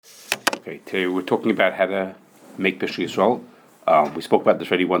Okay, today we're talking about how to make Bishul Yisroel. We spoke about this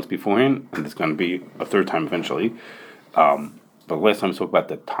already once beforehand, and it's going to be a third time eventually. But last time we spoke about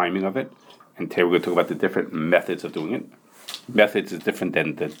the timing of it, and today we're going to talk about the different methods of doing it. Methods is different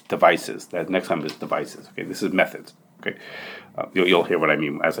than the devices. That next time is devices. Okay, this is methods. Okay, you'll hear what I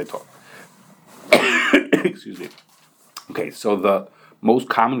mean as I talk. Excuse me. Okay, so the most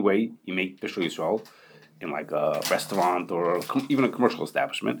common way you make Bishul Yisroel in like a restaurant or even a commercial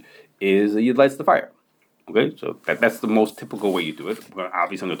establishment is you'd light the fire. Okay, so that's the most typical way you do it.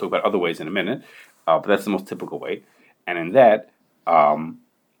 Obviously, I'm going to talk about other ways in a minute, but that's the most typical way. And in that, so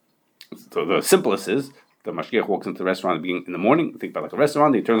the simplest is the mashgiach walks into the restaurant at the beginning in the morning. Think about like a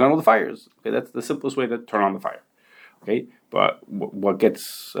restaurant, he turns on all the fires. Okay, that's the simplest way to turn on the fire. Okay, but what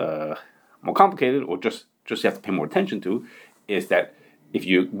gets more complicated, or just you have to pay more attention to, is that if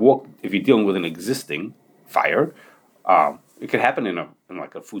you're dealing with an existing fire, it could happen in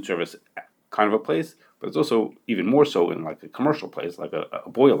like a food service kind of a place, but it's also even more so in like a commercial place, like a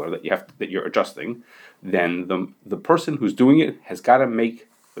boiler that you're adjusting. Then the person who's doing it has got to make,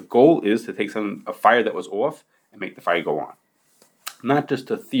 the goal is to take a fire that was off and make the fire go on, not just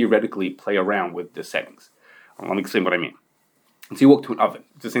to theoretically play around with the settings. Let me explain what I mean. So you walk to an oven.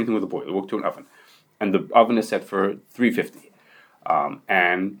 It's the same thing with a boiler. You walk to an oven, and the oven is set for 350,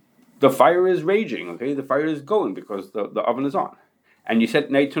 and the fire is raging. Okay, the fire is going because the oven is on, and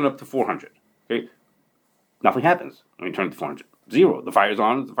now you turn it up to 400. Okay, nothing happens when you turn it to 400. Zero. The fire's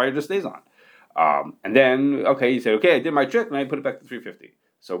on. The fire just stays on. And then you say, okay, I did my trick, and I put it back to 350.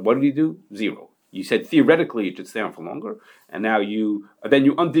 So what did you do? Zero. You said theoretically it should stay on for longer, and now you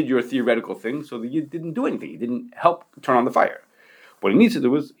undid your theoretical thing, so that you didn't do anything. You didn't help turn on the fire. What he needs to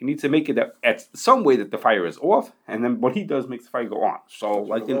do is he needs to make it at some way that the fire is off, and then what he does makes the fire go on. So,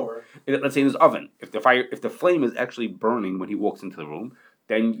 like let's say in his oven, if the flame is actually burning when he walks into the room,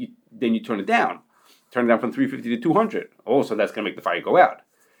 then you turn it down from 350 to 200. Oh, so that's going to make the fire go out.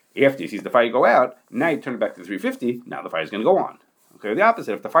 After he sees the fire go out, now you turn it back to 350. Now the fire is going to go on. Okay, the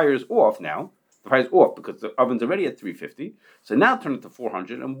opposite. If the fire is off now, the fire is off because the oven's already at 350. So now turn it to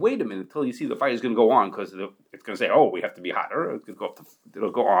 400 and wait a minute until you see the fire is going to go on, because it's going to say, oh, we have to be hotter. It'll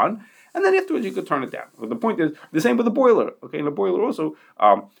go on. And then afterwards you could turn it down. But the point is, the same with the boiler. Okay, in the boiler also,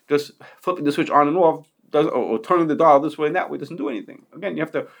 just flipping the switch on and off, or turning the dial this way and that way doesn't do anything. Again, you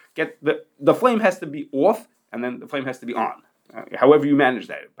have to get the flame has to be off, and then the flame has to be on. However you manage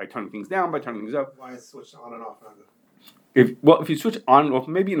that, by turning things down, by turning things up. Why is switched on and off? If you switch it on and off,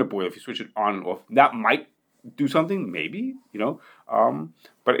 maybe in a boiler, if you switch it on and off, that might do something, maybe,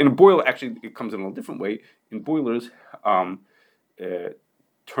 But in a boiler, actually, it comes in a little different way. In boilers,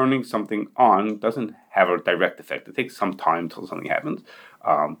 turning something on doesn't have a direct effect. It takes some time until something happens.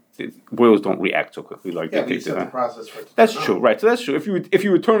 Boilers don't react so quickly like they take the process for it to That's true, right? So that's true. If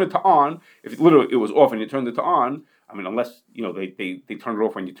you would turn it to on, if literally it was off and you turned it to on, I mean, unless they turn it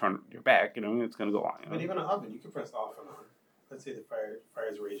off when you turn your back, it's going to go on. But even an oven, you can press off and on. Let's say the fire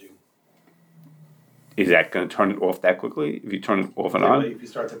is raging. Is that going to turn it off that quickly? If you turn it off and on? If you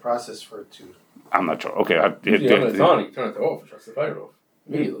start the process for it to... I'm not sure. Okay. If it's on, you turn it off, it shuts the fire off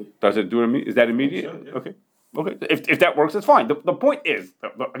immediately. Does it do it? Is that immediate? Sure, yeah. Okay. If that works, that's fine. The point is,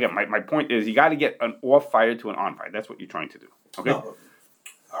 again, my point is, you got to get an off fire to an on fire. That's what you're trying to do. Okay. No,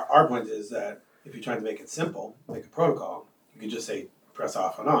 our point is that if you're trying to make it simple, like a protocol, you can just say press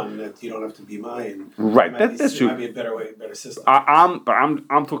off and on, and that you don't have to be mine. Right. That's true. It might be a better system.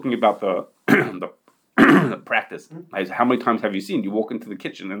 I'm talking about the the practice. Like, how many times have you seen? You walk into the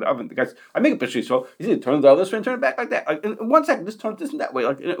kitchen and the oven. The guys, I make a Bishul Yisroel. You see, turn it the this way and turn it back like that. Like in 1 second, just turn it this and that way,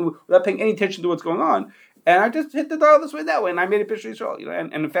 like without paying any attention to what's going on. And I just hit the dial this way and that way, and I made a Bishul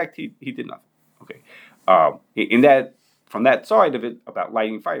Yisroel. And in fact, he did nothing. Okay. From that side of it about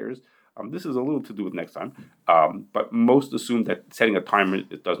lighting fires. This is a little to do with next time, but most assume that setting a timer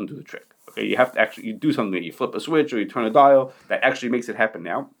it doesn't do the trick. Okay, you have to actually do something. You flip a switch or you turn a dial that actually makes it happen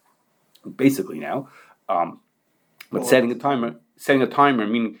now. Basically now, but setting a timer,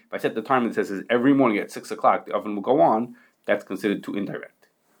 meaning if I set the timer that says every morning at 6 o'clock the oven will go on, that's considered too indirect.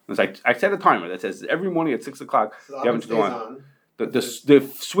 It's like I set a timer that says every morning at 6 o'clock so the oven should go on. The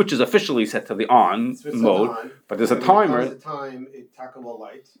switch is officially set to the on mode, but there's a timer. The time it tackle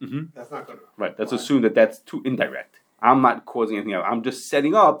light. Mm-hmm. That's not good. Right. That's assumed that's too indirect. I'm not causing anything else. I'm just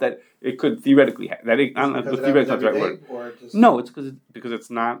setting up that it could theoretically happen. Theoretically not the right word. No, it's because it's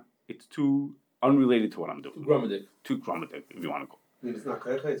not. It's too unrelated to what I'm doing. Too grummatic, if you want to call it. I mean, it's not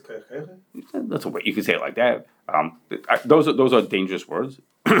koiche, it's koiche. That's a way you can say it like that. Those are dangerous words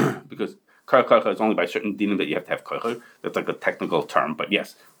because koiche is only by certain dinim that you have to have koiche. That's like a technical term, but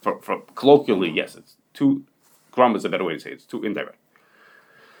yes, for colloquially, yes, it's too. Grum is a better way to say it. It's too indirect.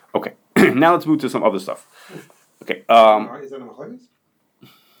 Okay, Now let's move to some other stuff. Okay. Is that a machlokes?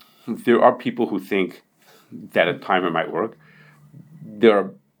 There are people who think that a timer might work.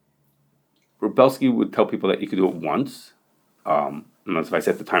 Rubelsky would tell people that you could do it once. Unless if I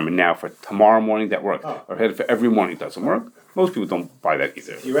set the timer now for tomorrow morning, that works. Or for every morning, it doesn't work. Most people don't buy that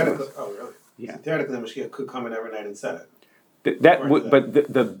either. Theoretically, really? Yeah. Theoretically, the Mashiach could come in every night and set it. But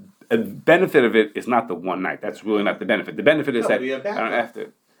the benefit of it is not the one night. That's really not the benefit. The benefit is that I don't have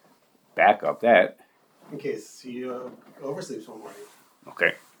to back up that. In case he oversleeps one morning.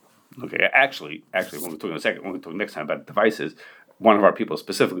 Okay. Actually, when we're talking in a second, when we're talking next time about devices, one of our people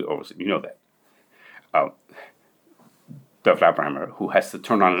specifically oversleeps. You know that. David Abrahammer, who has to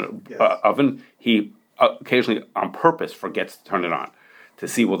turn on an oven, he occasionally on purpose forgets to turn it on to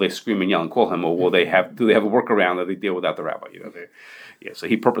see will they scream and yell and call him, or do they have a workaround that they deal without the rabbi? So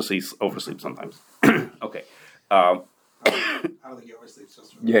he purposely oversleeps sometimes. Okay. I don't think he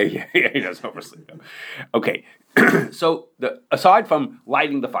oversleeps. He does oversleep. Okay. So aside from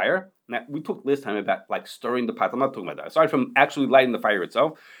lighting the fire, now we talked last time about like stirring the pot. I'm not talking about that. Aside from actually lighting the fire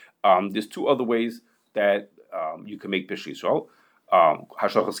itself, there's two other ways that you can make Bishul Yisroel.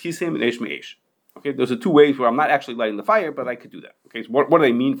 Hashgachah and Eish Me'esh. Okay, those are two ways where I'm not actually lighting the fire, but I could do that. Okay, so what do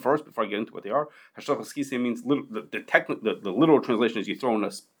they mean first before I get into what they are? Hashgachah means the literal translation is you throw in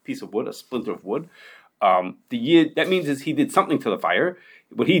a piece of wood, a splinter of wood. The Yid, that means is he did something to the fire.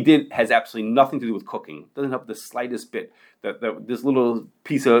 What he did has absolutely nothing to do with cooking. Doesn't have the slightest bit. This little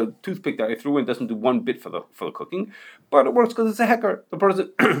piece of toothpick that I threw in doesn't do one bit for the cooking, but it works because it's a hecker. The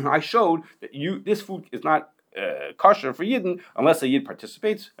person I showed that this food is not kosher for Yidden unless a Yid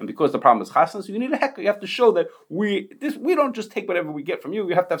participates, and because the problem is chasna, so you need a hecker. You have to show that we don't just take whatever we get from you.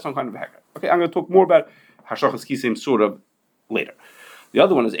 You have to have some kind of a hecker. Okay, I'm going to talk more about hashgachas kisem sort of later. The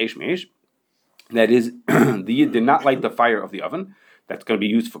other one is eish me'esh. That is, the Yid did not light the fire of the oven. That's going to be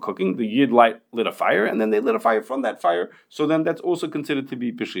used for cooking. The Yid lit a fire, and then they lit a fire from that fire. So then that's also considered to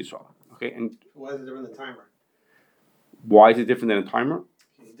be Bishul Yisroel. Okay, and why is it different than timer? Why is it different than a timer?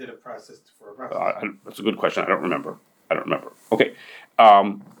 He did a process for a process. That's a good question. I don't remember. Okay.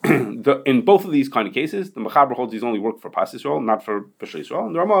 In both of these kind of cases, the Mechaber holds these only work for Pas Yisrael, not for Bishul Yisroel.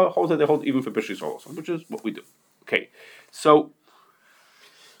 And the Rama holds that they hold even for Bishul Yisrael also, which is what we do. Okay, so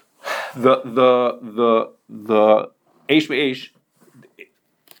the Eish Me'esh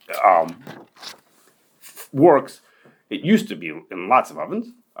works. It used to be in lots of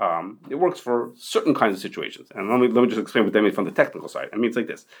ovens. It works for certain kinds of situations. And let me just explain what that means from the technical side. I mean, it's like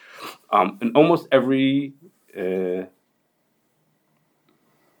this. In almost every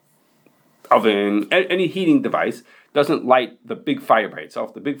oven, any heating device doesn't light the big fire by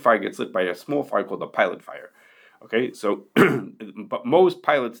itself. The big fire gets lit by a small fire called a pilot fire. Okay, so but most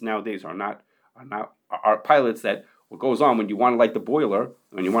pilots nowadays are pilots that what goes on when you want to light a boiler,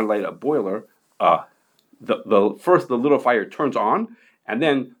 first the little fire turns on, and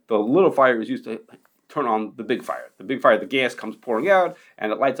then the little fire is used to turn on the big fire. The big fire, the gas comes pouring out,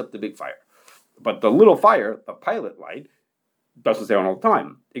 and it lights up the big fire. But the little fire, the pilot light, doesn't stay on all the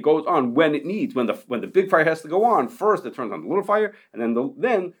time. It goes on when it needs. When the big fire has to go on, first it turns on the little fire, and then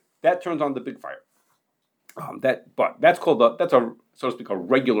that turns on the big fire. That's called that's a so to speak a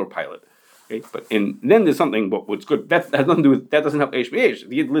regular pilot. Okay, then there's something. But what's good that has nothing to do with that doesn't have Eish Me'esh.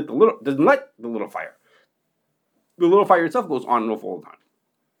 The Yid doesn't light the little fire. The little fire itself goes on and off all the time.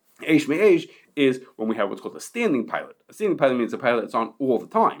 Eish Me'esh is when we have what's called a standing pilot. A standing pilot means a pilot that's on all the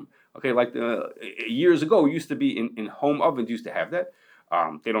time. Okay, like years ago, it used to be in home ovens used to have that.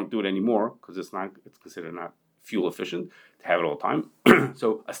 They don't do it anymore because it's considered not fuel efficient to have it all the time.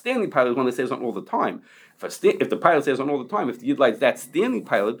 So a standing pilot is one that stays on all the time. If the pilot stays on all the time, if the Yid lights that standing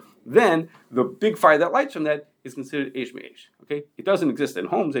pilot, then the big fire that lights from that is considered Eish Me'esh. Okay, it doesn't exist in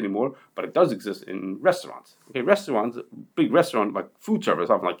homes anymore, but it does exist in restaurants. Okay, big restaurant like food service,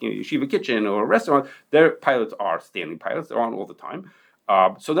 something like Yeshiva Kitchen or a restaurant, their pilots are standing pilots. They're on all the time.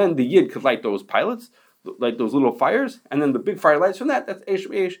 So then the Yid could light those pilots, like those little fires, and then the big fire lights from that. That's Eish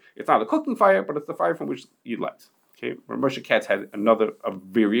Me'esh. It's not a cooking fire, but it's the fire from which Yid lights. Okay, Moshe Katz had a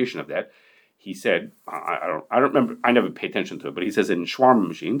variation of that. He said, I don't remember. I never pay attention to it, but he says in shawarma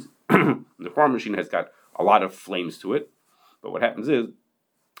machines, the shawarma machine has got a lot of flames to it. But what happens is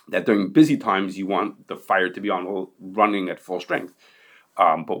that during busy times, you want the fire to be on running at full strength.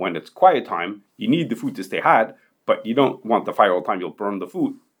 But when it's quiet time, you need the food to stay hot, but you don't want the fire all the time. You'll burn the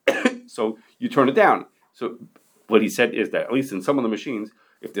food. So you turn it down. So what he said is that at least in some of the machines,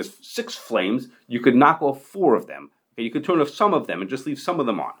 if there's 6 flames, you could knock off 4 of them. Okay, you could turn off some of them and just leave some of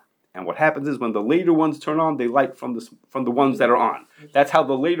them on. And what happens is when the later ones turn on, they light from the ones that are on. That's how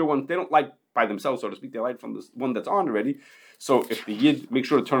the later ones, they don't light by themselves, so to speak. They light from the one that's on already. So if the Yid makes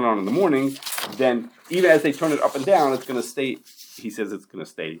sure to turn it on in the morning, then even as they turn it up and down, it's going to stay. He says it's going to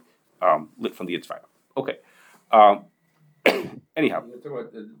stay lit from the Yid's fire. Okay. Anyhow, You talk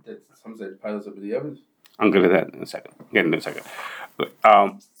about that some say pilots of the evidence. I'm going to that in a second. Get in a second.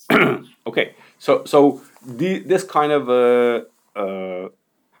 Okay. So this kind of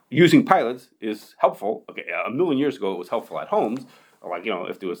using pilots is helpful. Okay, a million years ago it was helpful at homes. Like,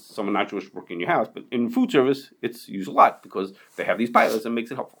 if there was someone not Jewish working in your house, but in food service, it's used a lot because they have these pilots and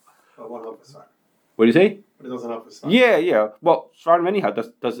makes it helpful. Well, it won't help us fire. What do you say? But it doesn't help us fire. Yeah. Well, Svardim anyhow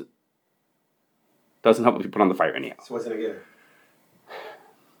doesn't help if you put on the fire anyhow. So what's it again?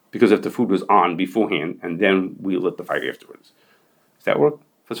 Because if the food was on beforehand and then we lit the fire afterwards. Does that work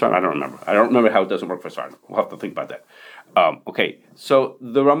for Svardim? I don't remember. I don't remember how it doesn't work for Svardim. We'll have to think about that. Okay, so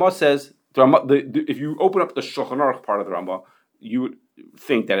the Ramah says, if you open up the Shulchan Aruch part of the Ramah, you would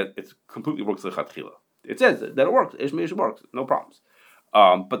think that it completely works lechatchila. It says that it works. Ishmael works, no problems.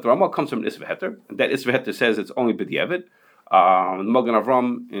 But the Ramah comes from Isva Heter, and that Isva Heter says it's only b'diavad. Magen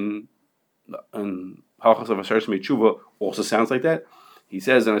Avram in Halachas of Asher Shmei Tshuva also sounds like that. He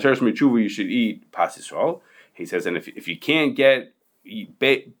says in Asher Shmei Tshuva you should eat pas Yisroel. He says, and if you can't eat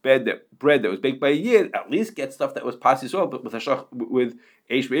bread that was baked by a Yid, at least get stuff that was pas Yisroel, but with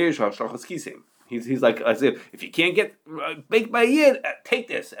Eish Be'esh or Hashgachah Kisem. He's like, as if you can't get baked by a Yid, take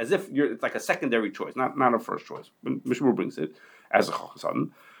this, as if it's like a secondary choice, not a first choice. Bishul brings it as a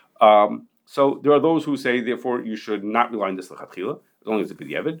chacham. So there are those who say, therefore, you should not rely on this lechatchila, as long as it's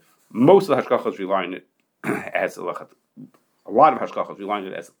b'diavad. Most of the hashgachas rely on it as a lechatchila. A lot of hashgachas rely on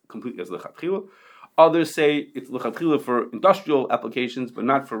it as completely as lechatchila. Others say it's lechatchila for industrial applications, but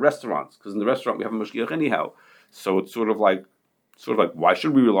not for restaurants, because in the restaurant we have a mashgiach anyhow. So it's sort of like, why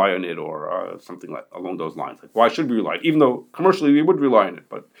should we rely on it, or something like along those lines? Like, why should we rely? Even though commercially we would rely on it,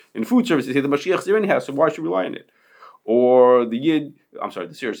 but in food service they say the Mashiach is there anyhow, so why should we rely on it? Or the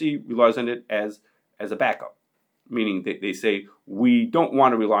CRC relies on it as a backup, meaning they say we don't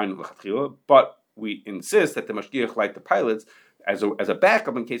want to rely on lechatchila, but we insist that the Mashiach light the pilots as a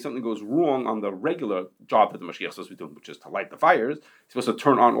backup in case something goes wrong on the regular job that the Mashiach is supposed to be doing, which is to light the fires. He's supposed to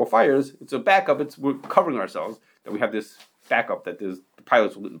turn on all fires. It's a backup. We're covering ourselves that we have this backup that the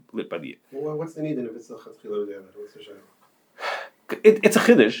pilots will lit by the Yid. Well, what's the need then if it's lechatchila b'diavad? What's the shayla? It's a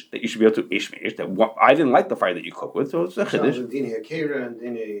chiddush that you should be able to ishmeish. That I didn't like the fire that you cook with, so it's a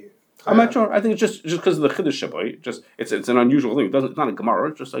chiddush. I'm not sure. I think it's just because of the chiddush shaboy. Just it's an unusual thing. It's not a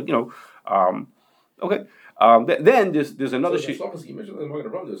gemara. It's just like okay. Then there's another sheet. You mentioned the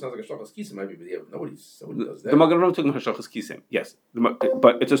Magen Avram. It sounds like a shachas kisem might be b'diavad. Nobody does that. The Magen Avram took shachas kisem. Yes,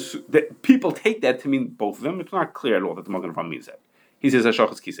 but people take that to mean both of them. It's not clear at all that the Magen Avram means that. He says a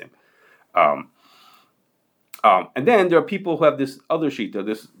shachas kisem. And then there are people who have this other sheet,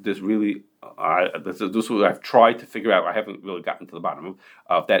 this really, this what I've tried to figure out. I haven't really gotten to the bottom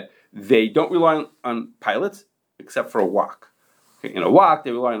of that. They don't rely on pilots except for a wok. Okay, in a wok,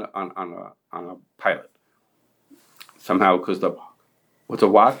 they rely on a pilot somehow because what's a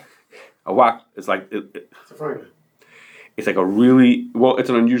wok? A wok is like it's a frying pan. It's like it's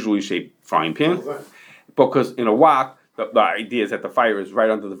an unusually shaped frying pan because in a wok the idea is that the fire is right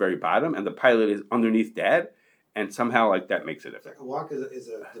under the very bottom and the pilot is underneath that. And somehow, like that makes it different. A wok is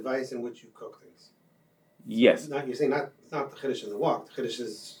a device in which you cook things. Yes. You're saying it's not the chiddush in the wok. The chiddush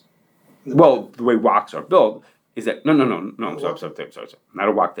is. The way woks are built is that no. I'm sorry. Not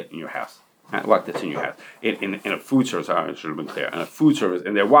a wok that's in your house. Not a wok that's in your house. In a food service, I should have been clear. In a food service,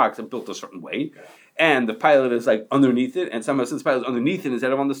 and their woks are built a certain way, and the pilot is like underneath it, and somehow since the pilot is underneath it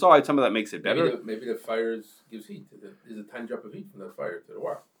instead of on the side, some of that makes it better. Maybe the fire gives heat. There's a tiny drop of heat from that fire to the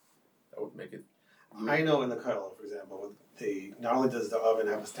wok. That would make it. I know in the kettle, for example, not only does the oven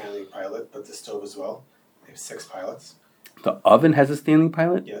have a standing pilot, but the stove as well. They have 6 pilots. The oven has a standing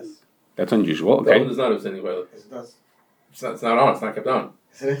pilot? Yes. That's unusual. Okay. The oven does not have a standing pilot. Yes, it does. It's not on. It's not kept on.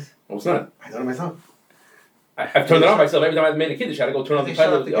 Yes, it is. Well, it's not. I done it myself. I've turned it on myself every time I've made a kiddush. I had to go turn on the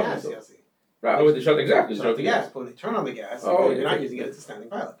pilot of the oven. Gas, right. Oh, they shut exactly. Shut the gas. But when they turn on the gas, you're not using it. It's a standing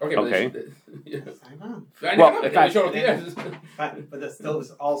pilot. Okay. But the stove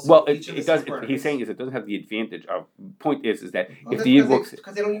is also. Well, it does. He's saying it doesn't have the advantage of. Point is that if the works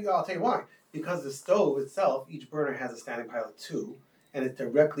because they don't. I'll tell you why. Because the stove itself, each burner has a standing pilot too, and it's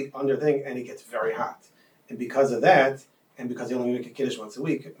directly under thing, and it gets very hot. And because of that, and because they only make a kiddush once a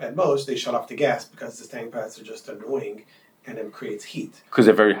week at most, they shut off the gas because the standing pilots are just annoying. And it creates heat. Because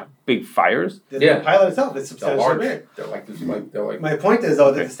they're very big fires? The pilot itself is substantially big. They're like My point is,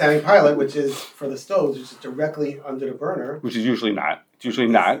 though, that the standing pilot, which is for the stoves, which is directly under the burner. Which is usually not. It's usually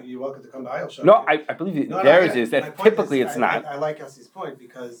not. You're welcome to come by. I'll show No, you. I believe theirs is that typically it's not. I like Yossi's point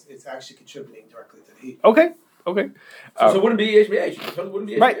because it's actually contributing directly to the heat. Okay. So it wouldn't be HVH. So it wouldn't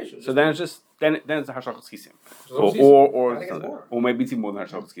be HVH. Right. So then it's just then it's a Hashgachah Kisim. Or maybe it's even more than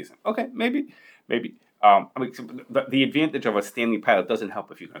Hashgachah Kisim. Okay, maybe. I mean, the advantage of a standing pilot doesn't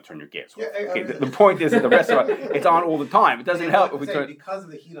help if you're going to turn your gas off. Okay, the point is that the restaurant it's on all the time. It doesn't help if we turn because of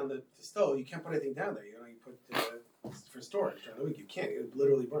the heat on the stove. You can't put anything down there. You put for storage during the week. You can't. It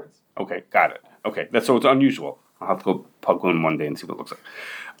literally burns. Okay, got it. Okay, so it's unusual. I'll have to go plug one day and see what it looks like.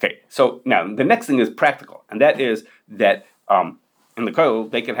 Okay, so now the next thing is practical, and that is that in the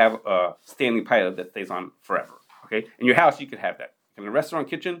kollel they can have a standing pilot that stays on forever. Okay, in your house you could have that. In a restaurant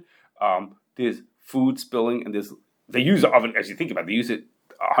kitchen, there's food spilling, and they use the oven as you think about it. They use it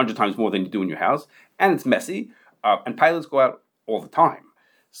 100 times more than you do in your house, and it's messy. And pilots go out all the time.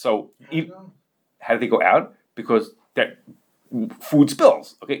 So how do they go out? Because that food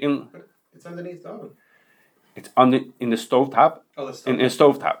spills. Okay, it's underneath the oven. It's in the stovetop. Oh, the stovetop. In the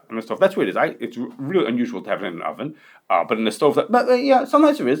stovetop. In the stove. That's what it is. It's really unusual to have it in an oven. But in the stovetop. But yeah,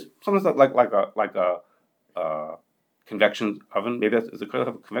 sometimes there is. Sometimes like a convection oven. Maybe is it could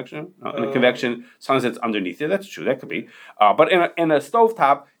have a convection? No, in a convection, sometimes it's underneath it. That's true. That could be. But in a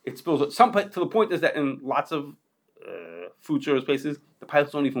stovetop, it spills. To the point is that in lots of food service places, the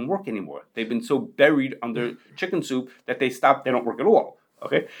pilots don't even work anymore. They've been so buried under chicken soup that they stop. They don't work at all.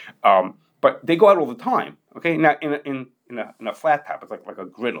 Okay. But they go out all the time. Okay, now in a flat top, it's like a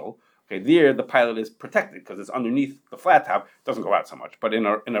griddle. Okay, there the pilot is protected because it's underneath the flat top. It doesn't go out so much. But in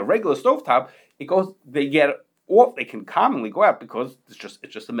a regular stovetop, it goes. They get off. They can commonly go out because it's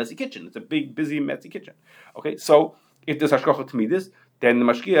just a messy kitchen. It's a big, busy, messy kitchen. Okay, so if there's hashgacha to this, then the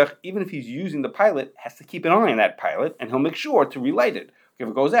mashgiach, even if he's using the pilot, has to keep an eye on that pilot, and he'll make sure to relight it if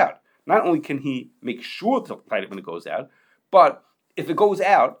it goes out. Not only can he make sure to light it when it goes out, but if it goes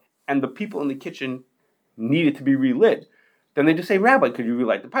out and the people in the kitchen need it to be relit, then they just say, Rabbi, could you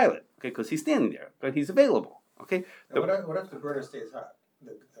relight the pilot? Okay, because he's standing there, but he's available. Okay. What if the burner stays hot?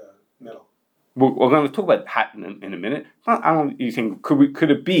 The metal. We're going to talk about hot in a minute. I don't. You think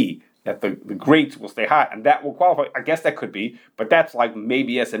could it be that the grates will stay hot and that will qualify? I guess that could be, but that's like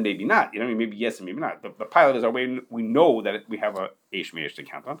maybe yes and maybe not. You know, maybe yes and maybe not. The pilot is our way. We know that we have a eish meish to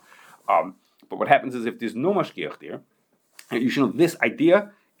count on. But what happens is if there's no mashgiach there, you should know this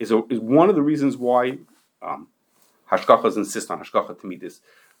idea is one of the reasons why hashgachas insist on hashgacha to meet this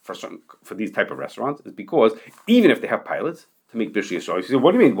for these type of restaurants is because even if they have pilots to make Bishul Yisroel, you say,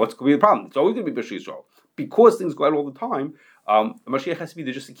 what do you mean? What's going to be the problem? It's always going to be Bishul Yisroel. Because things go out all the time, the Mashiach has to be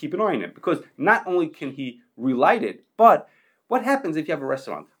there just to keep an eye on it. Because not only can he relight it, but what happens if you have a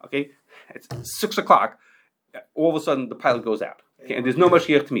restaurant? Okay, it's 6 o'clock, all of a sudden the pilot goes out, okay, and there's no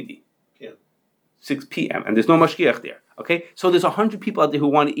Mashiach Tmidi. 6 p.m. and there's no mashgiach there. Okay, so there's 100 people out there who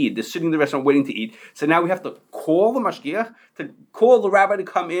want to eat. They're sitting in the restaurant waiting to eat. So now we have to call the mashgiach, to call the rabbi to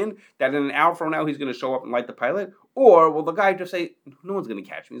come in. That in an hour from now he's going to show up and light the pilot, or will the guy just say, "No one's going to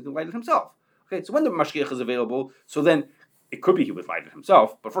catch me. He's going to light it himself." Okay, so when the mashgiach is available, so then it could be he would light it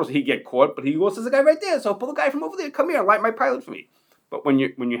himself. But first he'd get caught. But he goes, "There's a guy right there. So pull the guy from over there. Come here and light my pilot for me." But when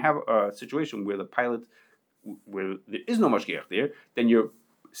you have a situation where where there is no mashgiach there, then you're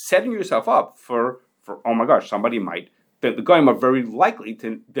setting yourself up for oh my gosh, somebody might. The goyim are very likely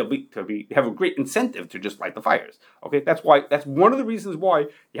to have a great incentive to just light the fires. Okay, that's one of the reasons why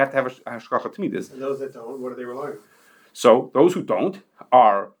you have to have a hashgacha tmidus. And those that don't, what are they relying on? So those who don't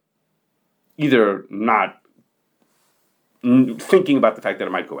are either not thinking about the fact that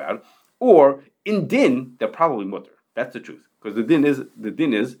it might go out, or in din they're probably mutter. That's the truth, because the din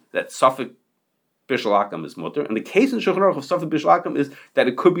is that Safek Bishul Akam is mutter, and the case in Shulchan Aruch of Safek Bishul Akam is that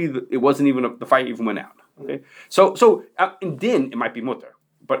it could be it wasn't even the fire even went out. Okay, so in din it might be mutter,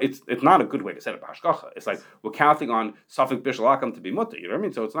 but it's not a good way to set up a hashgacha. It's like we're counting on Safek Bishul Akam to be mutter. You know what I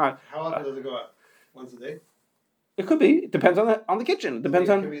mean? So it's not. How often does it go out? Once a day? It could be. It depends on the kitchen. It depends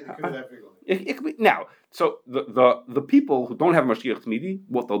on. It could be that frequently. It could be now. So the people who don't have mashgiach tmidi,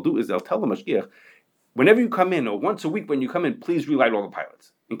 what they'll do is they'll tell the mashgiach, whenever you come in, or once a week when you come in, please relight all the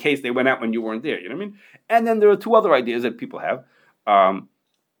pilots in case they went out when you weren't there. You know what I mean? And then there are two other ideas that people have.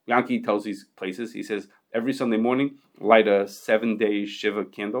 Yankee tells these places. He says every Sunday morning light a 7-day shiva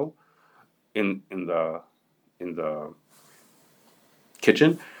candle in the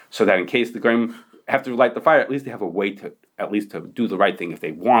kitchen, so that in case the goyim have to light the fire, at least they have a way to do the right thing if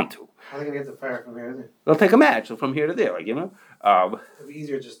they want to. How are they going to get the fire from here to there? They'll take a match from here to there, like, you know. It'd be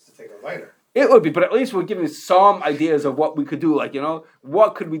easier just to take a lighter. It would be, but at least we're giving some ideas of what we could do. Like,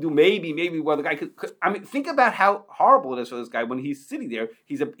 what could we do? Maybe where the guy could. I mean, think about how horrible it is for this guy when he's sitting there.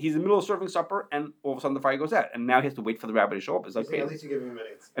 He's in the middle of serving supper, and all of a sudden the fire goes out, and now he has to wait for the rabbi to show up. It's like at least you give him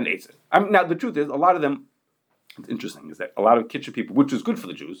an eitzah. I mean, now the truth is, a lot of them. It's interesting is that a lot of kitchen people, which is good for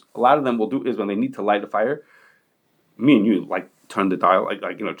the Jews, a lot of them will do is when they need to light a fire. Me and you turn the dial,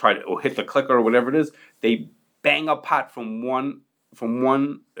 try to or hit the clicker or whatever it is. They bang a pot from one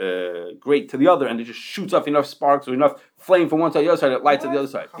grate to the other, and it just shoots off enough sparks or enough flame from one side to the other side, it lights at the other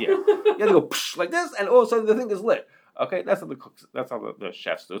side. Yeah, you have to go like this, and all of a sudden the thing is lit. Okay, that's how the cooks, that's how the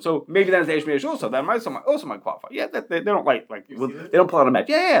chefs do it. So maybe that's HBH also. That might also might qualify. Yeah, they don't they don't pull out a match.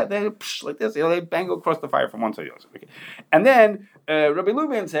 Yeah, they like this. They bang across the fire from one side to the other side. Okay, and then Rabbi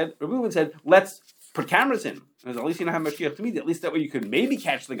Lubin said, let's put cameras in. Because at least you know how much you have to meet. At least that way you could maybe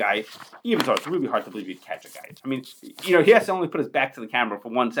catch the guy. Even though it's really hard to believe you'd catch a guy. I mean, he has to only put his back to the camera for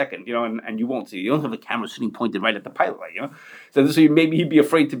 1 second, and you won't see. You don't have the camera sitting pointed right at the pilot light, So maybe he'd be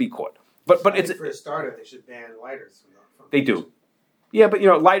afraid to be caught. But it's for a starter, they should ban lighters. They do. Yeah, but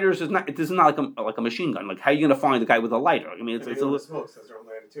lighters is not. It is not like a machine gun. Like how are you going to find the guy with a lighter? I mean, it's a little smokes. That's their own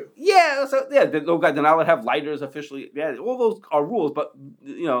lighter too. Yeah, those guys are not allowed to have lighters officially. Yeah, all those are rules, but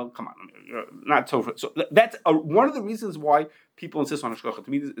come on, not so. So that's one of the reasons why people insist on Hashgachah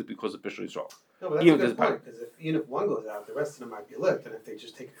to me is because of Bishul Yisroel. No, but that's a good point because even if one goes out, the rest of them might be lit, and if they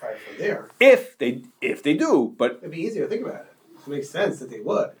just take a fire from there, if they do, but it'd be easier to think about it. It makes sense that they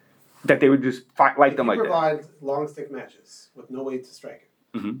would. That they would just light them like that. Provide long stick matches with no way to strike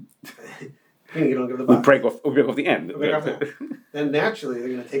it. Mm-hmm. You don't give the box. We'll break off the end. Then naturally they're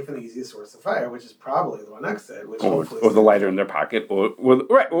going to take from the easiest source of fire, which is probably the one next to it, which or the lighter in their pocket,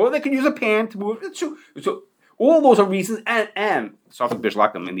 or they can use a pan to move it. So all those are reasons, and Safek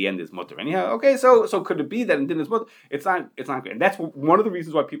Bishlakim in the end is mutter. Anyhow, okay, so could it be that in din is mutter? It's not good, and that's one of the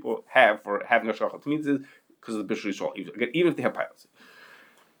reasons why people have for having a shachar to me is because of the Bishul Yisroel, even if they have pilots.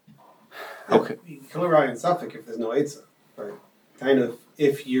 Okay. You can only rely on Safek if there's no eitzah, right? Kind of,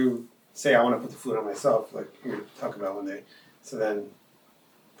 if you say, I want to put the food on myself, like you're going to talk about one day, so then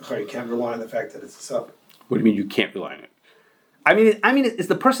you can't rely on the fact that it's a Safek. What do you mean you can't rely on it? I mean, is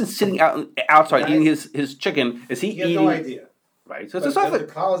the person sitting outside eating his chicken, is he eating? You have no idea. Right, so it's a Safek. The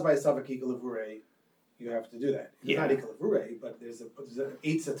call is by Safek equal of Vurei, you have to do that. It's not equal of Vurei, but there's an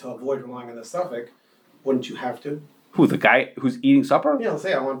eitzah to avoid relying on the Safek. Wouldn't you have to? Who, the guy who's eating supper? Yeah, let's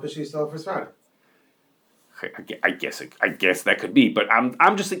say I want Bishul Yisroel for Sfara. I guess that could be, but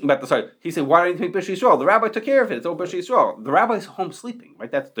I'm just thinking about the side. He said, "Why don't you take Bishul Yisroel? The rabbi took care of it. It's all Bishul Yisroel. The rabbi's home sleeping, right?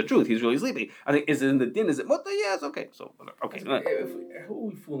 That's the truth. He's really sleeping. I think is it in the din? Is it mutter? Yes, okay. So okay. Who are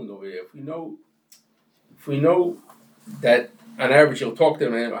we fooling over here? If we know that on average you'll talk to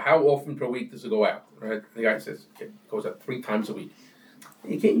him, how often per week does it go out? Right? The guy says it goes out 3 times a week.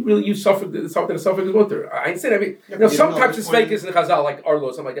 You can't really use something that a suffix is mutter. I said, sometimes it's fake is in Chazal, like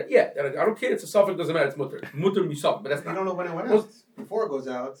Arlo, something like that. Yeah, I don't care. It's a suffix, doesn't matter. It's mutter. Mutter be suffix, but that's not. You don't know when it went out. Before it goes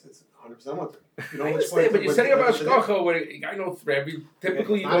out, it's 100% mutter. You know I understand, but you're saying about Hashgachah where I know for every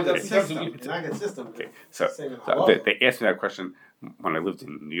typically you know that 3 times a week. It's not a good system. Okay, so they asked me that question when I lived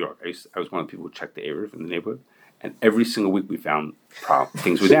in New York. I was one of the people who checked the Erev in the neighborhood. And every single week we found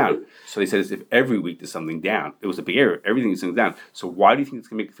things were down. So they said, if every week there's something down, it was a big error. Everything is down. So why do you think it's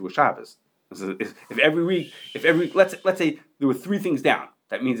going to make it through a Shabbos? If every week, let's say there were 3 things down,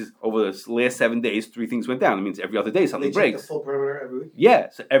 that means over the last 7 days, 3 things went down. It means every other day something breaks. Check the full perimeter every week? Yeah,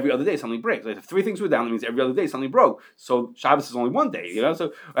 so every other day something breaks. Like if 3 things were down, that means every other day something broke. So Shabbos is only 1 day,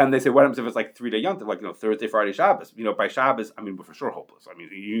 So, and they say, what happens if it's like 3-day yontif, like Thursday, Friday, Shabbos? By Shabbos, I mean, we're for sure hopeless. I mean,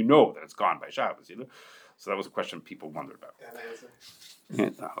 that it's gone by Shabbos, So that was a question people wondered about.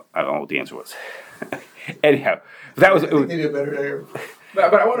 I don't know what the answer was. Anyhow, that was. I think they did better.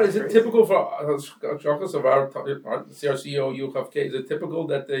 But I wonder, is it typical for Hashgachas of our CRCO, UChavK? Is it typical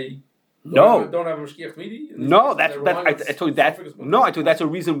that they don't have a Mashgiach Midi? No, I told you that. No, I told you that's a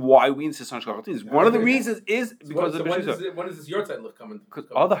reason why we insist on Hashgachah. One of the reasons is because of the Bishul. When is this your side coming? Because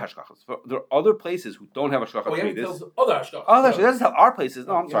other Hashgachas. There are other places who don't have Hashgachah. Other Hashgachas. It doesn't tell our places.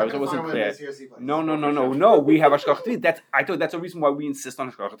 No, I'm sorry, it wasn't clear. No. We have Hashgachah. I told you that's a reason why we insist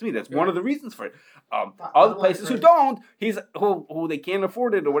on Hashgachah. That's one of the reasons for it. Other places who don't, who they can't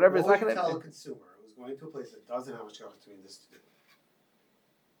afford it or whatever. It's not going to tell a consumer who's going to a place that doesn't have Hashgachah this to do.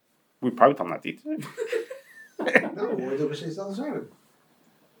 We probably tell them not to eat. No, we'll do Bishul Yisroel.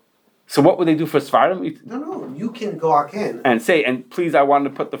 So what would they do for Sfarim? No. You can go in and say, and please, I want to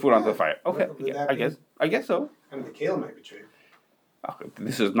put the food onto the fire. Okay, I guess so. And the kale might be true. Okay,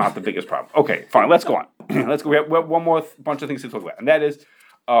 this is not the biggest problem. Okay, fine. Let's go on. Let's go. We have one more bunch of things to talk about, and that is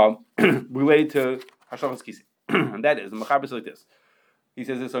related to Hashgachas Kisei, and that is the Mechaber like this. He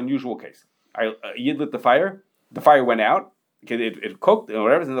says it's an unusual case. Yid lit the fire went out, okay, it cooked or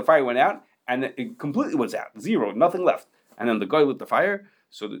whatever, and the fire went out, and it completely was out, zero, nothing left. And then the guy lit the fire.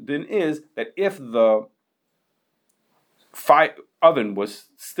 So the din is that if the fire oven was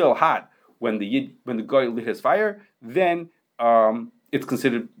still hot when the guy lit his fire, then it's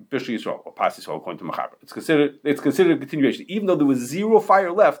considered Bishul Yisroel or Pas Yisroel according to Mechaber. It's considered a continuation, even though there was zero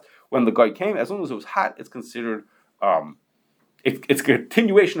fire left when the guy came. As long as it was hot, it's considered it's a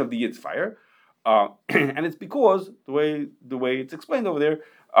continuation of the Yid's fire, and it's because the way it's explained over there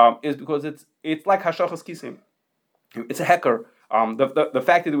is because it's like Hashgachah Kisim. It's a hecker. The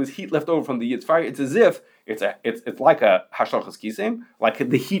fact that there was heat left over from the Yid's fire, it's as if it's like a Hashgachah Kisim, like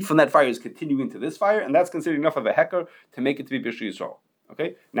the heat from that fire is continuing to this fire, and that's considered enough of a hecker to make it to be Bishul Yisroel.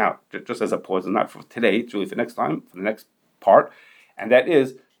 Okay, now just as a pause, and not for today, it's really for next time, for the next part, and that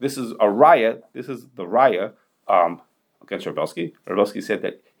is this is a raya. This is the raya against Rebelsky. Rebelsky said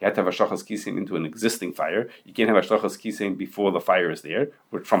that you have to have Hashgachah Kisim into an existing fire. You can't have Hashgachah Kisim before the fire is there.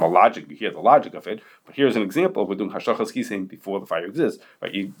 Which, from a logic, you hear the logic of it. But here's an example: we're doing Hashgachah Kisim before the fire exists.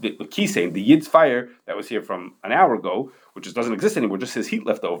 Right? The Kisim, the Yid's fire that was here from an hour ago, which just doesn't exist anymore, just his heat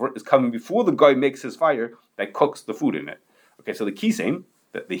left over, is coming before the guy makes his fire that cooks the food in it. Okay, so the Kisim,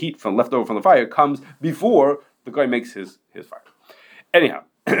 the heat from left over from the fire, comes before the guy makes his fire. Anyhow,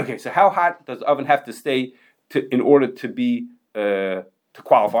 okay, so how hot does the oven have to stay in order to be to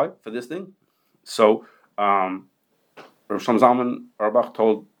qualify for this thing? So Rav Shlomo Zalman Auerbach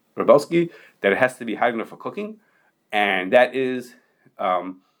told Rebelsky that it has to be hot enough for cooking, and that is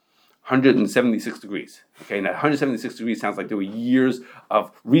 176 degrees. Okay, now 176 degrees sounds like there were years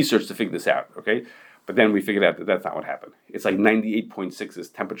of research to figure this out. Okay, but then we figured out that that's not what happened. It's like 98.6 is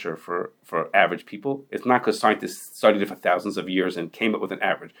temperature for average people. It's not because scientists studied it for thousands of years and came up with an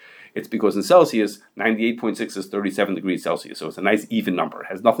average. It's because in Celsius, 98.6 is 37 degrees Celsius. So it's a nice even number. It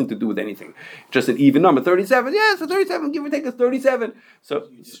has nothing to do with anything. Just an even number. 37, yeah, so 37, give or take, is 37. So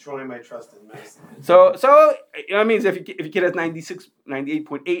you're destroying my trust in medicine. So you know what I mean? If your kid has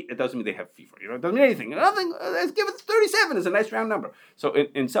 98.8, it doesn't mean they have fever. You know, it doesn't mean anything. Nothing. Let's give it 37. It's a nice round number. So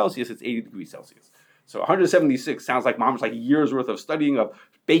in Celsius, it's 80 degrees Celsius. So 176 sounds like mom's like years worth of studying of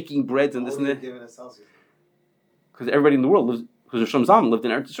baking breads and this and that. Because everybody in the world lives. Because Shlomo Zalman lived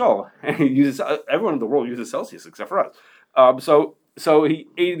in Eretz Yisrael, and he uses everyone in the world uses Celsius except for us. So he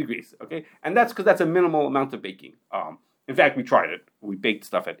 80 degrees, okay, and that's because that's a minimal amount of baking. In fact, we tried it. We baked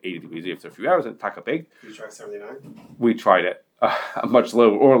stuff at 80 degrees after a few hours, and Taka baked. Did you try 79? We tried it much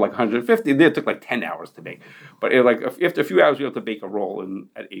lower, or like 150. It took like 10 hours to bake, but after a few hours, we were able to bake a roll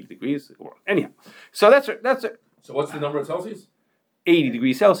at 80 degrees. Or anyhow, so that's it. So what's the number in Celsius? 80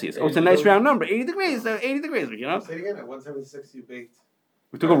 degrees Celsius. Oh, it's a nice round number. 80 degrees. 80 degrees. You know. Say it again. At 176, you baked.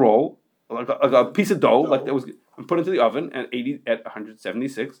 We took a roll, like a piece of dough, like that was, and put it into the oven at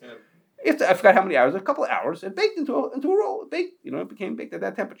 176. Yeah. I forgot how many hours. A couple of hours. It baked into a roll. It baked. You know, it became baked at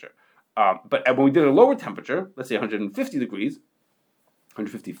that temperature. But when we did a lower temperature, let's say 150 degrees,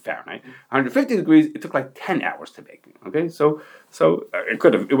 150 Fahrenheit, 150 degrees, it took like 10 hours to bake. Okay, so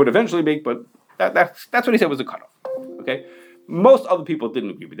it would eventually bake, but that's what he said was the cutoff. Okay. Most other people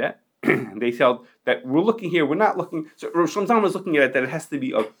didn't agree with that. They felt that we're not looking. So Rav Shlomo Zalman was looking at it that it has to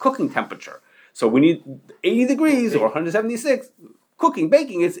be a cooking temperature. So we need 80 degrees or 176.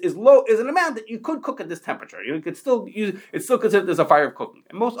 Baking is an amount that you could cook at this temperature. You could still use it's still considered as a fire of cooking.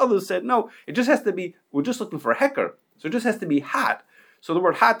 And most others said no. It just has to be. We're just looking for a hecker. So it just has to be hot. So the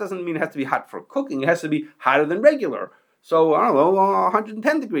word hot doesn't mean it has to be hot for cooking. It has to be hotter than regular. So I don't know,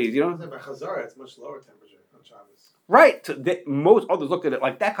 110 degrees. You know. By Chazara, it's much lower temperature on Shabbos. Right. So most others looked at it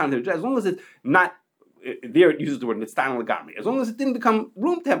like that kind of temperature. As long as it's not, there it uses the word nitztan legami. As long as it didn't become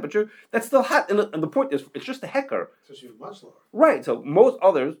room temperature, that's still hot. And the point is, it's just a hecker. So she's much lower. Right. So most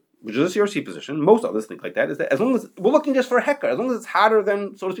others, which is a CRC position, most others think like that, is that as long as we're looking just for a hecker, as long as it's hotter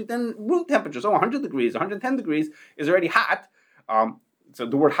than, so to speak, than room temperature. So 100 degrees, 110 degrees is already hot. So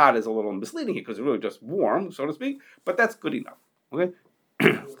the word hot is a little misleading here because it's really just warm, so to speak. But that's good enough. Okay.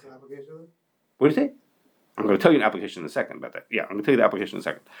 What's the application? What do you say? I'm going to tell you an application in a second about that. Yeah, I'm going to tell you the application in a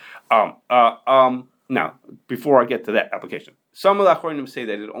second. Now, before I get to that application, some of the Achronim say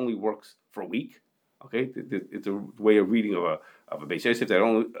that it only works for a week. Okay, it's a way of reading of a Beis Yosef that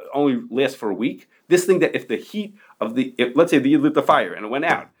only lasts for a week. This thing that if the heat of let's say you lit the fire and it went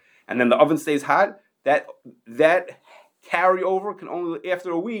out, and then the oven stays hot, that carryover can only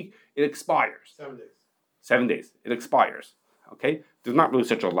after a week it expires. 7 days. 7 days. It expires. Okay, there's not really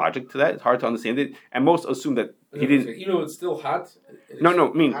such a logic to that. It's hard to understand it, and most assume that he didn't. It's still hot.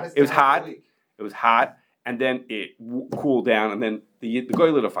 No. I mean, it was hot. It was hot, and then it cooled down, and then the guy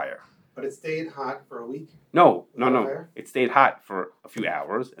lit a fire. But it stayed hot for a week? No. Fire? It stayed hot for a few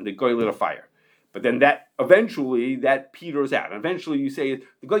hours, and the guy lit a fire. But then that peters out. And eventually you say,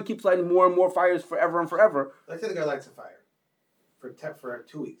 the guy keeps lighting more and more fires forever and forever. Let's say the guy lights a fire for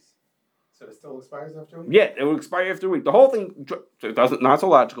 2 weeks. So it still expires after a week? Yeah, it will expire after a week. The whole thing, it doesn't, not so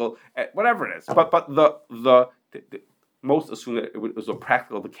logical, whatever it is. But the most assume that it was a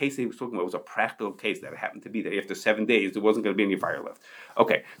practical, the case they were talking about was a practical case that it happened to be that after 7 days there wasn't going to be any fire left.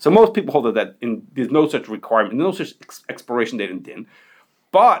 Okay, so most people hold that there's no such requirement, no such expiration date in din.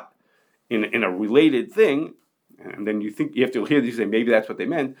 But in a related thing, and then you have to hear these say maybe that's what they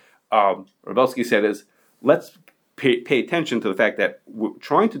meant, Rabelsky said is, let's pay attention to the fact that what we're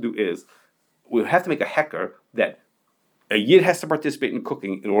trying to do is, we have to make a hecker that a yid has to participate in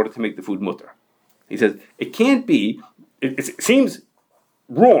cooking in order to make the food mutter. He says, it can't be, it seems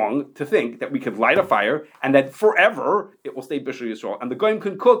wrong to think that we could light a fire and that forever it will stay Bishul Yisroel. And the goyim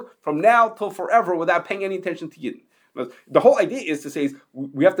can cook from now till forever without paying any attention to yidden. The whole idea is to say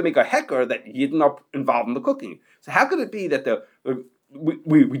we have to make a hecker that yidden are involved in the cooking. So how could it be that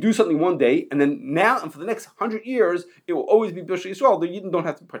we do something one day and then now and for the next 100 years it will always be Bishul Yisroel, the yidden don't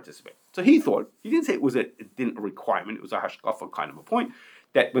have to participate. So he didn't say it didn't a requirement, it was a Hashgachah kind of a point,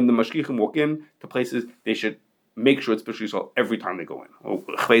 that when the mashgichim walk in to places, they should make sure it's Bishul Yisroel every time they go in. Or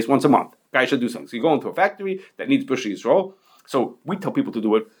once a month. Guys should do something. So you go into a factory that needs Bishul Yisroel. So we tell people to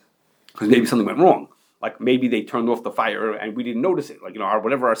do it because maybe something went wrong. Like maybe they turned off the fire and we didn't notice it. Like,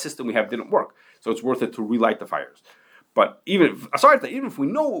 whatever our system we have didn't work. So it's worth it to relight the fires. But even if we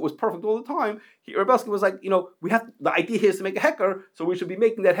know it was perfect all the time, Rebelsky was like, the idea here is to make a hecker, so we should be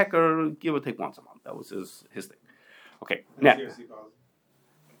making that hecker give or take once a month. That was his thing. Okay, now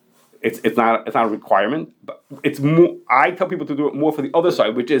it's not a requirement, but it's more. I tell people to do it more for the other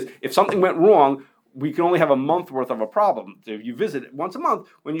side, which is if something went wrong, we can only have a month worth of a problem. So if you visit once a month,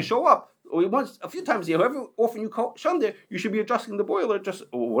 when you show up, or once a few times a year, however often you come there, you should be adjusting the boiler,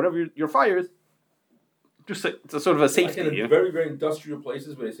 or whatever your fire is. It's a sort of a safety. Like in very, very industrial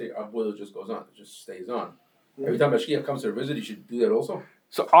places where they say our boiler just goes on, it just stays on. Mm-hmm. Every time a shia comes to visit, you should do that also.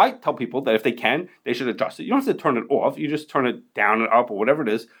 So I tell people that if they can, they should adjust it. You don't have to turn it off. You just turn it down and up or whatever it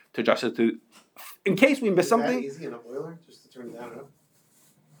is to adjust it to, in case we miss something. Is that easy in a boiler, just to turn it down and up?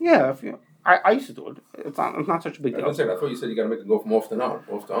 Yeah, I used to do it. It's not such a big deal. I thought you said you got to make it go from off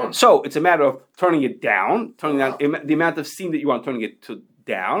to on. So it's a matter of turning it down, the amount of steam that you want, turning it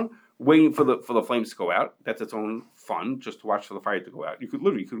down. Waiting for the flames to go out. That's its own fun, just to watch for the fire to go out. You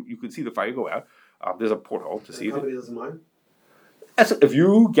could see the fire go out. There's a porthole to see it. Somebody doesn't mind? If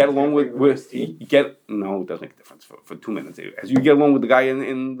you get along no, it doesn't make a difference for 2 minutes. As you get along with the guy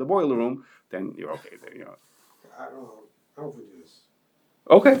in the boiler room, then you're okay. I don't know if we do this.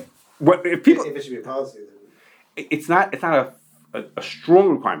 Okay. If it should be a policy, then it's not a strong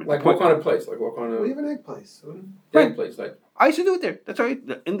requirement. Like what kind of place? Like what kind of? We have an egg place. Egg place, like. I used to do it there. That's right.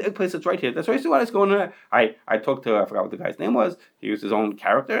 In the egg place that's right here. That's where I used to go. I used to go in there. I talked to, I forgot what the guy's name was. He was his own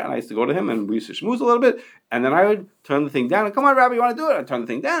character, and I used to go to him, and we used to schmooze a little bit, and then I would turn the thing down, and come on, Rabbi, you want to do it? I'd turn the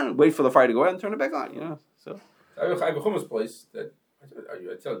thing down, and wait for the fire to go out, and turn it back on, So I have a hummus place that,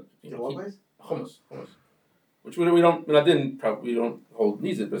 I tell you, what place? Hummus. Which we don't hold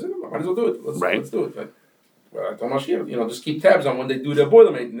needs it, but I said, might as well do it. Let's do it. But, I told Mashir, just keep tabs on when they do their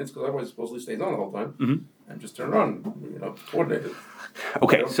boiler maintenance, because otherwise it supposedly stays on the whole time. Mm-hmm. And just turn it on, coordinate it.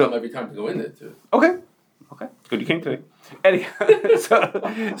 Okay, so every time to go in there too. Okay, good you came today. Anyhow, so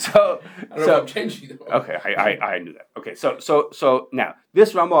I don't know if I'm changing though. Okay, I knew that. Okay, so now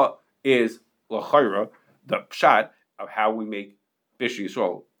this Ramah is l'chayra, the pshat of how we make Bishul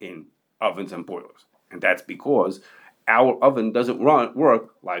Yisroel in ovens and boilers, and that's because our oven doesn't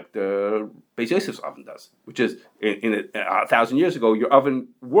work like the Beis Yosef's oven does, which is in 1,000 years ago, your oven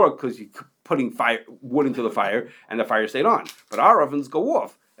worked because you're putting wood into the fire and the fire stayed on. But our ovens go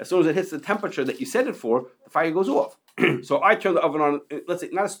off. As soon as it hits the temperature that you set it for, the fire goes off. So I turn the oven on, let's say,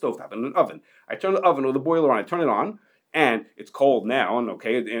 not a stovetop, an oven. I turn the oven or the boiler on, I turn it on, and it's cold now, and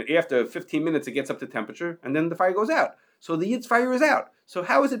after 15 minutes it gets up to temperature, and then the fire goes out. So the Yid's fire is out. So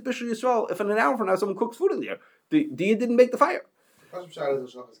how is it Bishul Yisroel if in an hour from now someone cooks food in there? The Yid didn't make the fire.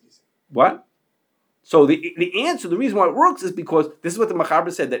 What? So the answer, the reason why it works is because this is what the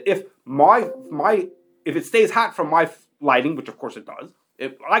Machaber said, that if if it stays hot from my lighting, which of course it does,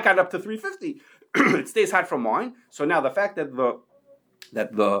 if I got up to 350, it stays hot from mine. So now the fact that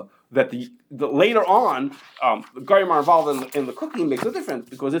the later on the goyim are involved in the cooking makes a difference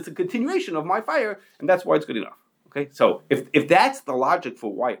because it's a continuation of my fire, and that's why it's good enough. Okay, so if that's the logic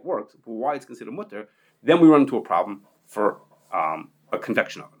for why it works, for why it's considered mutter, then we run into a problem for a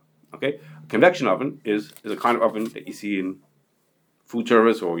convection oven. Okay, a convection oven is a kind of oven that you see in food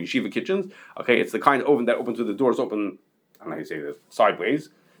service or yeshiva kitchens. Okay, it's the kind of oven that opens with the doors open. I don't know how you say this, sideways.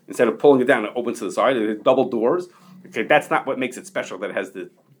 Instead of pulling it down, it opens to the side. It has double doors. Okay, that's not what makes it special. That it has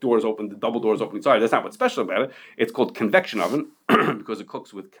the doors open, the double doors opening side. That's not what's special about it. It's called convection oven because it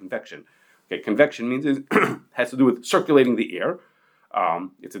cooks with convection. Okay, convection means it has to do with circulating the air.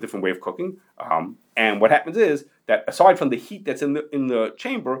 It's a different way of cooking. And what happens is that aside from the heat that's in the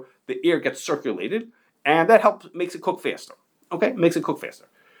chamber, the air gets circulated, and that makes it cook faster. Okay, makes it cook faster.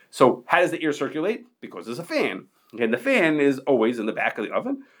 So how does the air circulate? Because there's a fan. Okay, and the fan is always in the back of the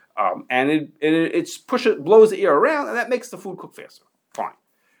oven, and it blows the air around, and that makes the food cook faster. Fine.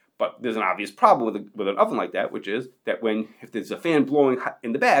 But there's an obvious problem with an oven like that, which is that if there's a fan blowing hot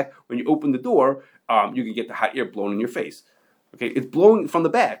in the back, when you open the door, you can get the hot air blown in your face. Okay, it's blowing from the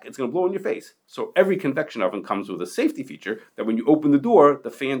back. It's going to blow in your face. So every convection oven comes with a safety feature that when you open the door,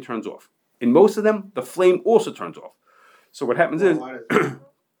 the fan turns off. In most of them, the flame also turns off. So what happens is,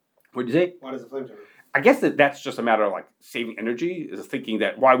 what'd you say? Why does the flame turn off? I guess that's just a matter of like saving energy. Is thinking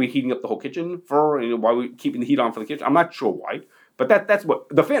that why are we heating up the whole kitchen for? Why are we keeping the heat on for the kitchen? I'm not sure why, but that's what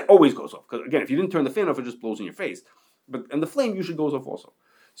the fan always goes off. Because again, if you didn't turn the fan off, it just blows in your face. And the flame usually goes off also.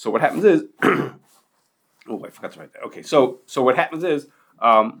 So what happens is, oh, I forgot to write that. Okay, so what happens is,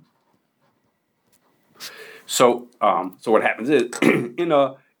 what happens is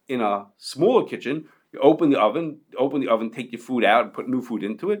in a smaller kitchen. You open the oven, take your food out, and put new food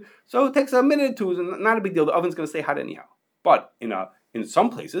into it. So it takes a minute or two, it's not a big deal. The oven's going to stay hot anyhow. But in some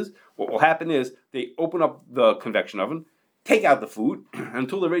places, what will happen is they open up the convection oven, take out the food,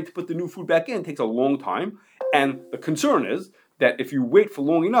 until they're ready to put the new food back in. It takes a long time. And the concern is that if you wait for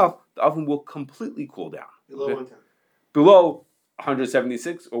long enough, the oven will completely cool down. Below 110. Below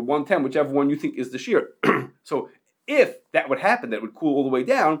 176 or 110, whichever one you think is the shear. So if that would happen, that would cool all the way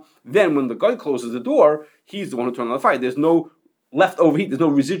down, then when the guy closes the door, he's the one who turns on the fire. There's no leftover heat, there's no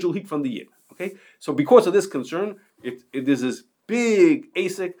residual heat from the yin. Okay? So because of this concern, it is this big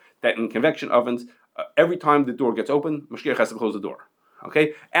ASIC that in convection ovens, every time the door gets open, Mashgiach has to close the door.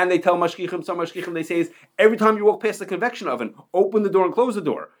 Okay? And they tell some Mashgiachim, they say, is every time you walk past the convection oven, open the door and close the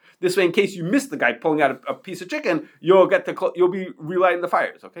door. This way, in case you miss the guy pulling out a piece of chicken, you'll be relighting the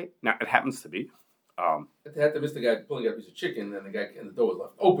fires. Okay? Now, it happens to be. If they had to miss the guy pulling out a piece of chicken, and the door was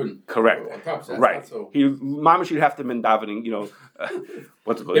left open. Correct. On top, so right. So. Mama should have to been davening.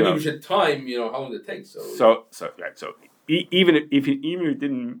 What's it called? Maybe we should time. How long it takes. So right. So even if you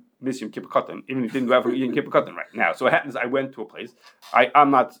didn't miss Yom Kippur Katan, even if you didn't go out for Yom Kippur Katan right now. So what happens? I went to a place. I'm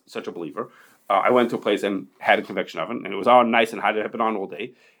not such a believer. I went to a place and had a convection oven, and it was all nice and hot. It had been on all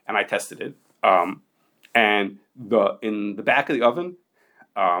day, and I tested it. And in the back of the oven.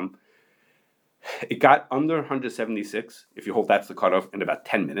 It got under 176, if you hold that's the cutoff, in about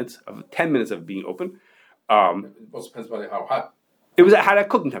 10 minutes of being open. It also depends on how hot. It had a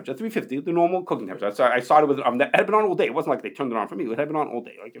cooking temperature, 350, the normal cooking temperature. So I started with that had been on all day. It wasn't like they turned it on for me. It had been on all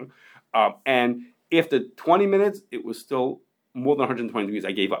day, and after 20 minutes, it was still more than 120 degrees.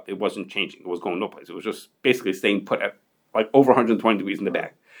 I gave up. It wasn't changing. It was going no place. It was just basically staying put at like over 120 degrees in the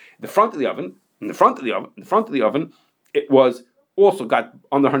back. In the front of the oven, it was also got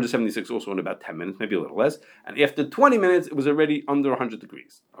under 176 also in about 10 minutes, maybe a little less. And after 20 minutes, it was already under 100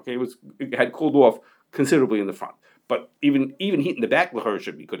 degrees. Okay, it had cooled off considerably in the front. But even heat in the back, the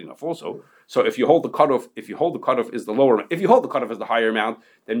should be good enough also. So if you hold the cutoff is the lower, if you hold the cutoff as the higher amount,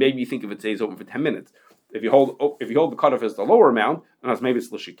 then maybe you think if it stays open for 10 minutes. If you hold the cutoff as the lower amount, and maybe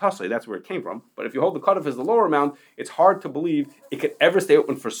it's l'shitase, that's where it came from. But if you hold the cutoff as the lower amount, it's hard to believe it could ever stay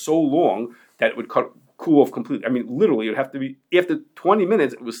open for so long that it would cool off completely. I mean, literally, it would have to be after 20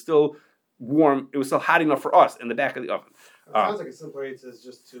 minutes. It was still warm. It was still hot enough for us in the back of the oven. It sounds like a simple way is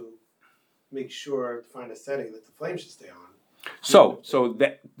just to make sure to find a setting that the flame should stay on. So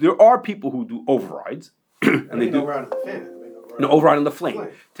that there are people who do overrides, and they do override on the fan. override on the flame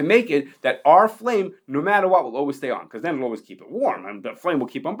to make it that our flame, no matter what, will always stay on, because then it'll always keep it warm, and the flame will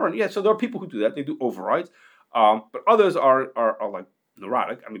keep on burning. Yeah, so there are people who do that. They do overrides, but others are like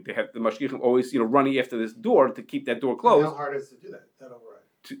neurotic. I mean, they have the mashgichim always running after this door to keep that door closed. How hard is it to do that override?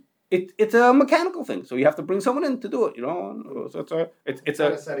 It's a mechanical thing, so you have to bring someone in to do it. So it's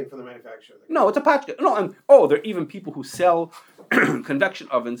not a setting from the manufacturer. No, it's a patchka. No, and there are even people who sell convection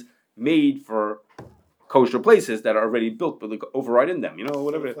ovens made for kosher places that are already built with the override in them.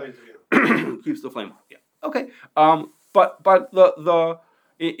 Whatever it keeps the flame on. Yeah. Okay. But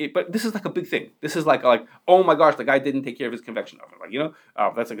this is like a big thing. This is like oh my gosh, the guy didn't take care of his convection oven.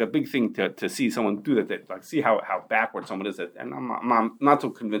 That's like a big thing to see someone do that. Like see how backward someone is. And I'm not so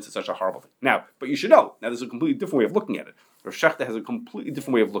convinced it's such a horrible thing. Now, but you should know. Now, there's a completely different way of looking at it. Rav Shechter has a completely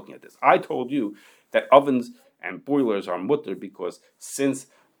different way of looking at this. I told you that ovens and boilers are mutter because since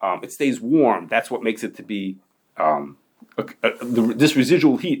it stays warm, that's what makes it to be. This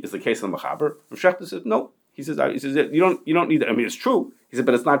residual heat is the case of the mechaber. Rav Shechta says no. He says you don't need that. I mean, it's true. He said,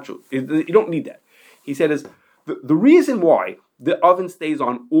 but it's not true. You don't need that. He said is the reason why the oven stays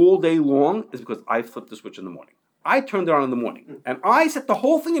on all day long is because I flipped the switch in the morning. I turned it on in the morning, and I set the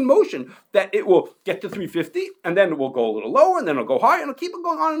whole thing in motion that it will get to 350, and then it will go a little lower, and then it'll go higher, and it'll keep it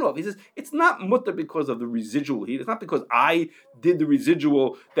going on and off. He says, it's not mutter because of the residual heat. It's not because I did the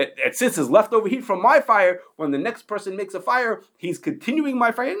residual, that since is leftover heat from my fire, when the next person makes a fire, he's continuing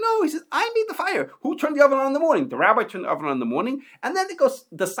my fire. No, he says, I made the fire. Who turned the oven on in the morning? The rabbi turned the oven on in the morning, and then it goes,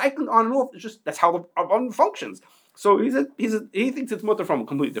 the cycling on and off, that's how the oven functions. So he thinks it's mutter from a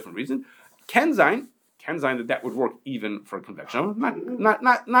completely different reason. Ken Zain that would work even for convection.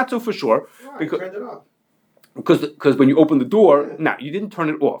 Not so for sure. Because turned it off. Because when you open the door, you didn't turn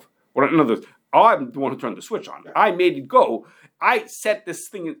it off. In other words, I'm the one who turned the switch on. Yeah. I made it go. I set this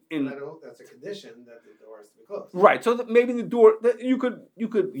thing in. That's a condition that the door has to be closed. Right. So that maybe the door you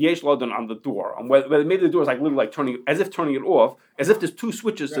could yesh lodan on the door. Whether maybe the door is like literally like turning it off, as if there's two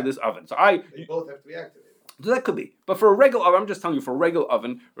switches to this oven. So they both have to be activated. So that could be, but for a regular oven, I'm just telling you, for a regular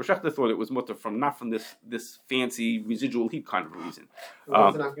oven, Rosh Hashanah thought it was mutter not from this fancy residual heat kind of reason.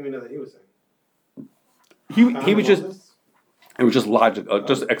 What's the nafkamina that he was saying? He was just, it was just logic,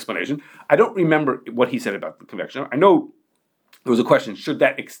 just explanation. I don't remember what he said about the convection oven. I know there was a question: should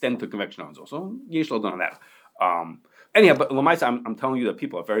that extend to convection ovens also? Yesh lo done on that. Anyhow, but Lamaisa, I'm telling you that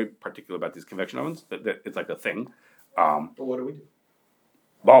people are very particular about these convection ovens. That it's like a thing. But what do we do?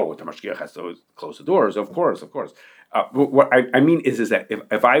 Well, the mashgiach has to close the doors, of course. What I mean is that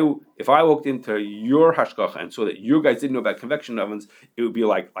if I walked into your hashgachah and saw that you guys didn't know about convection ovens, it would be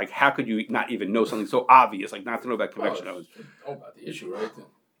like how could you not even know something so obvious, like not to know about convection ovens? Know about the issue, right?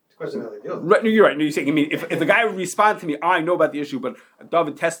 The question how they deal. Right, no, you're right. No, you're saying. I mean, if the guy would respond to me, I know about the issue, but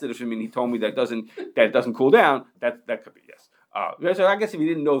David tested it for me and he told me that it doesn't cool down. That could be yes. So I guess if he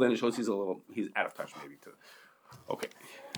didn't know, then it shows he's out of touch maybe too. Okay.